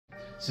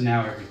So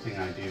now everything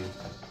I do,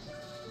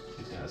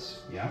 it does.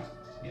 Yeah?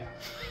 Yeah.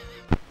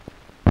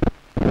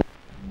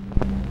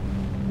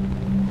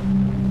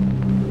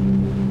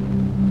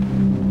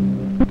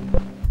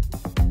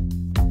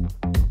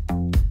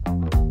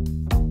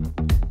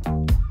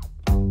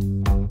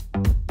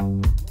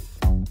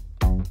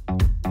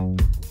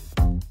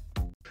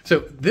 So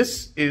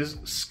this is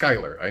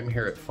Skylar. I'm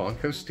here at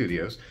Fonco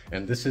Studios,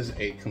 and this is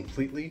a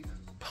completely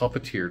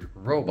puppeteered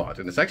robot,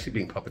 and it's actually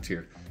being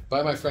puppeteered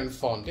by my friend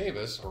Fon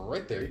Davis.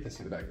 Right there, you can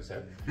see the back of his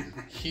head.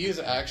 He is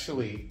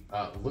actually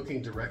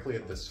looking directly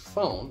at this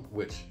phone,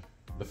 which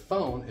the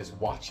phone is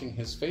watching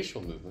his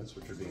facial movements,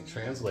 which are being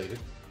translated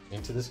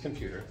into this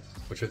computer,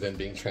 which are then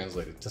being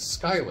translated to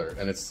Skylar,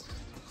 and it's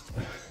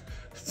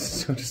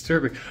so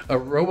disturbing. A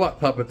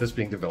robot puppet that's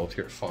being developed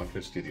here at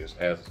Fonco Studios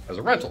as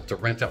a rental, to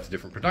rent out to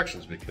different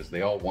productions, because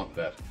they all want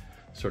that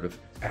sort of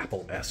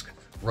Apple-esque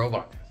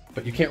robot.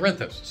 But you can't rent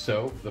those.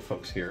 So the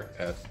folks here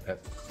at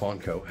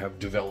Fonco have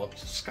developed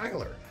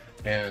Skylar.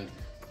 And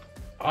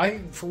I,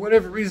 for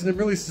whatever reason, am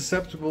really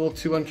susceptible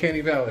to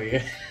Uncanny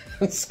Valley.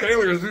 And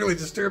Skylar is really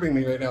disturbing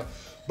me right now.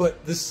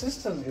 But the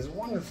system is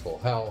wonderful,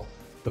 how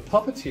the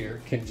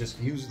puppeteer can just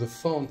use the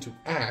phone to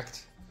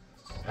act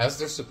as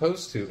they're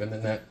supposed to, and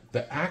then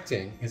the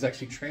acting is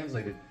actually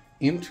translated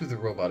into the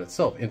robot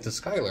itself, into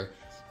Skylar.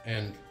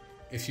 And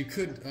if you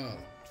could,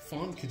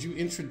 Fon, could you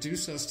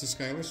introduce us to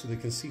Skylar so they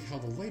can see how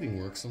the lighting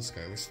works on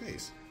Skylar's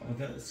face?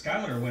 Well,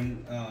 Skylar,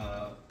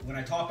 when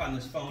I talk on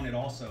this phone, it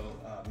also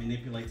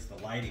manipulates the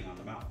lighting on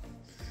the mouth.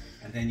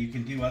 And then you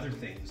can do other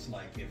things,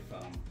 like if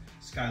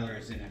Skylar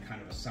is in a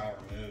kind of a sour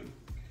mood,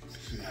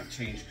 she might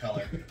change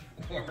color,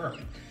 or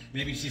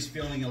maybe she's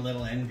feeling a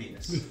little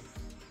envious.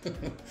 Or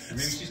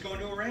maybe she's going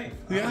to a rave.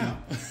 Yeah.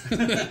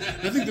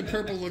 I think the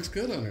purple looks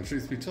good on her,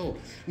 truth be told.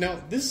 Now,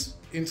 this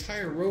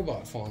entire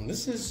robot, Fon,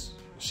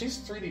 she's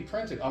 3D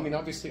printed. I mean,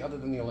 obviously, other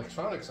than the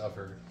electronics of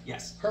her.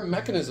 Yes. Her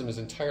mechanism is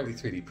entirely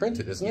 3D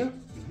printed, isn't it?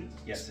 Mm-hmm.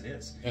 Yes, it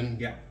is. And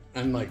yeah.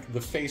 And like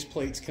the face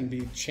plates can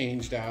be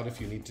changed out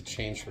if you need to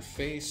change her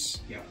face.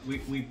 Yeah,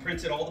 we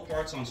printed all the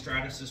parts on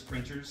Stratasys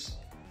printers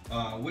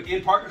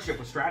in partnership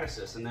with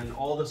Stratasys, and then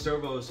all the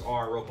servos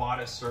are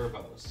Robotis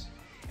servos.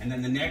 And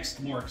then the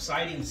next more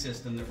exciting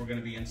system that we're going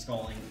to be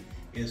installing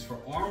is for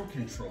arm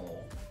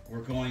control. We're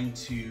going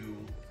to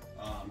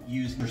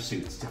use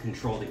pursuits to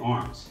control the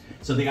arms.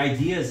 So the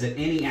idea is that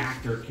any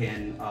actor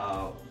can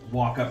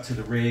walk up to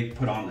the rig,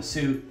 put on the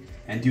suit,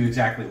 and do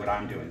exactly what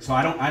I'm doing. So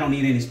I don't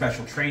need any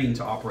special training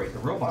to operate the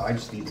robot. I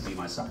just need to be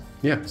myself.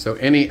 Yeah, so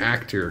any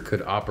actor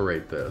could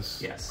operate this.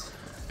 Yes.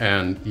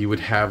 And you would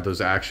have those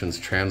actions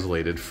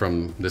translated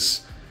from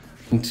this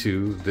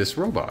into this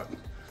robot.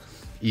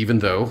 Even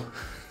though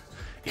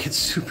it's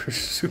super,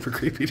 super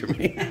creepy to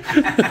me.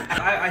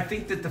 I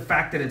think that the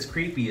fact that it's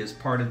creepy is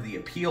part of the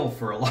appeal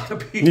for a lot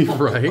of people.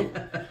 Right?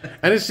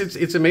 And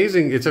it's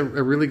amazing. It's a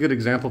really good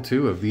example,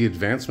 too, of the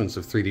advancements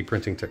of 3D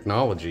printing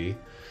technology,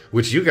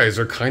 which you guys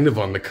are kind of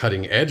on the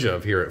cutting edge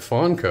of here at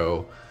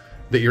Fonco,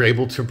 that you're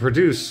able to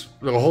produce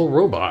the whole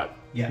robot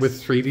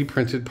with 3D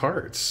printed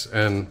parts.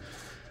 And,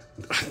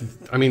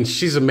 I mean,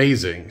 she's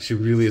amazing. She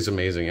really is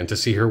amazing. And to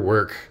see her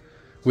work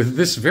with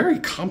this very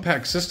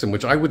compact system,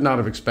 which I would not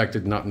have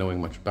expected not knowing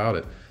much about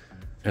it,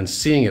 and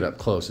seeing it up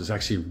close is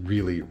actually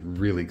really,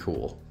 really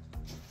cool.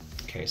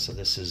 Okay, so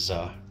this is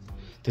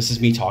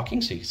me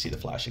talking, so you can see the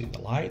flashing of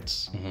the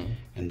lights. Mm-hmm.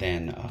 And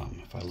then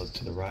if I look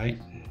to the right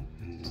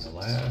and the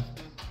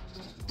left,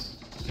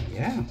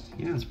 yeah,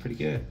 it's pretty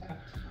good.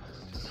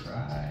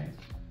 Right.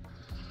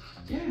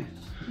 Yeah,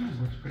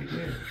 it works pretty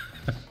good.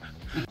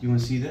 Do you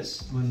want to see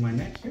this on my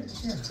neck here?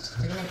 Here,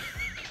 take a look.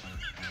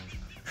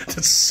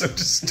 That's so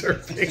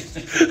disturbing.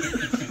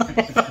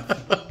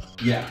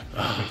 Yeah.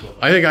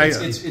 I think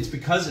it's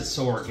because it's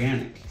so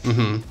organic.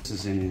 Mm-hmm. This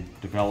is in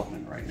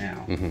development right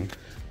now. Mm-hmm.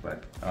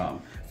 But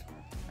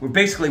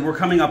we're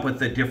coming up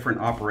with a different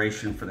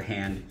operation for the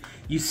hand.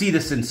 You see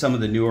this in some of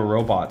the newer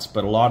robots,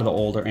 but a lot of the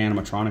older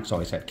animatronics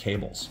always had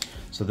cables.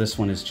 So this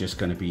one is just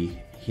going to be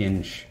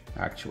hinge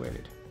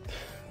actuated.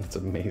 That's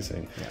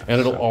amazing. Yeah, and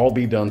it'll all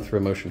be done through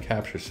a motion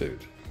capture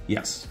suit.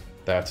 Yes.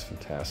 That's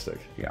fantastic.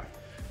 Yeah.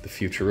 The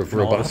future of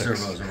robotics. All the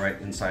servos are right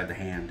inside the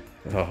hand.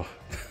 Oh,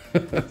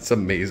 that's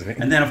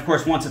amazing. And then, of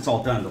course, once it's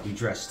all done, they'll be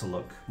dressed to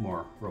look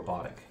more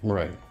robotic.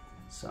 Right.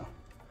 So.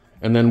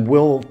 And then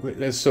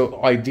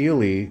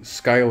ideally,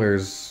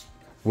 Skylar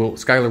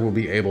will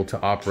be able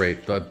to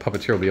operate, the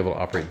puppeteer will be able to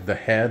operate the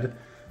head,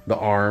 the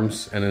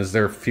arms, and is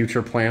there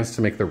future plans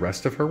to make the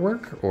rest of her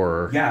work?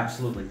 Or? Yeah,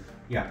 absolutely.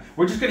 Yeah,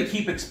 we're just going to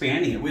keep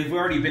expanding it. We've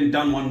already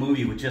done one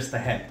movie with just the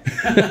head.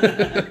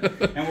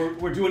 And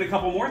we're doing a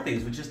couple more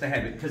things with just the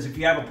head. Because if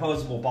you have a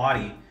posable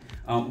body,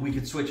 we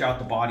could switch out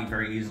the body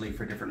very easily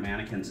for different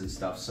mannequins and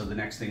stuff. So the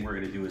next thing we're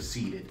going to do is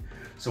seated.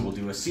 So we'll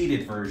do a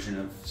seated version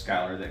of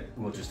Skylar that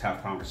we'll just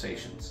have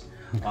conversations.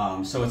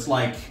 So it's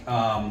like,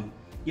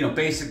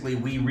 basically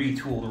we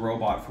retool the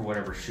robot for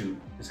whatever shoot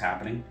is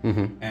happening.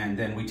 Mm-hmm. And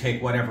then we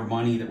take whatever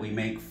money that we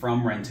make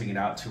from renting it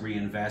out to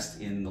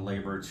reinvest in the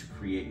labor to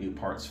create new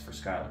parts for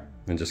Skylar.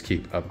 And just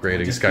keep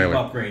upgrading Just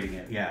Skylar. Keep upgrading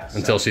it, yeah.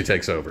 Until she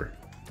takes over.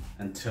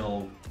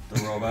 until the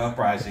robot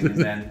uprising, and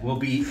then we'll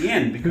be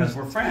in because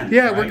we're friends.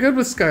 Yeah, right? we're good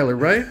with Skylar,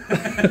 right?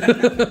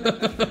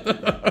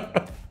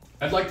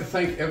 I'd like to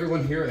thank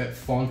everyone here at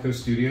Fonco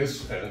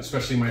Studios, and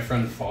especially my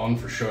friend Fon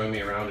for showing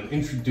me around and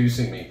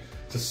introducing me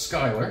to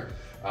Skylar.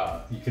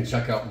 You can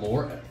check out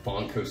more at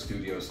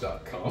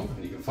foncostudios.com,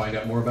 and you can find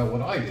out more about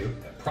what I do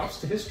at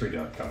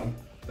propstohistory.com.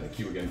 Thank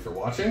you again for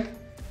watching.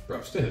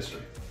 Props to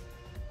history.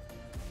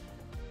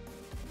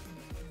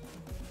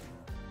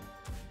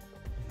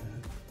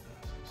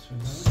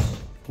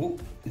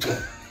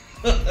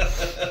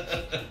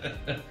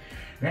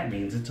 That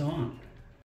means it's on.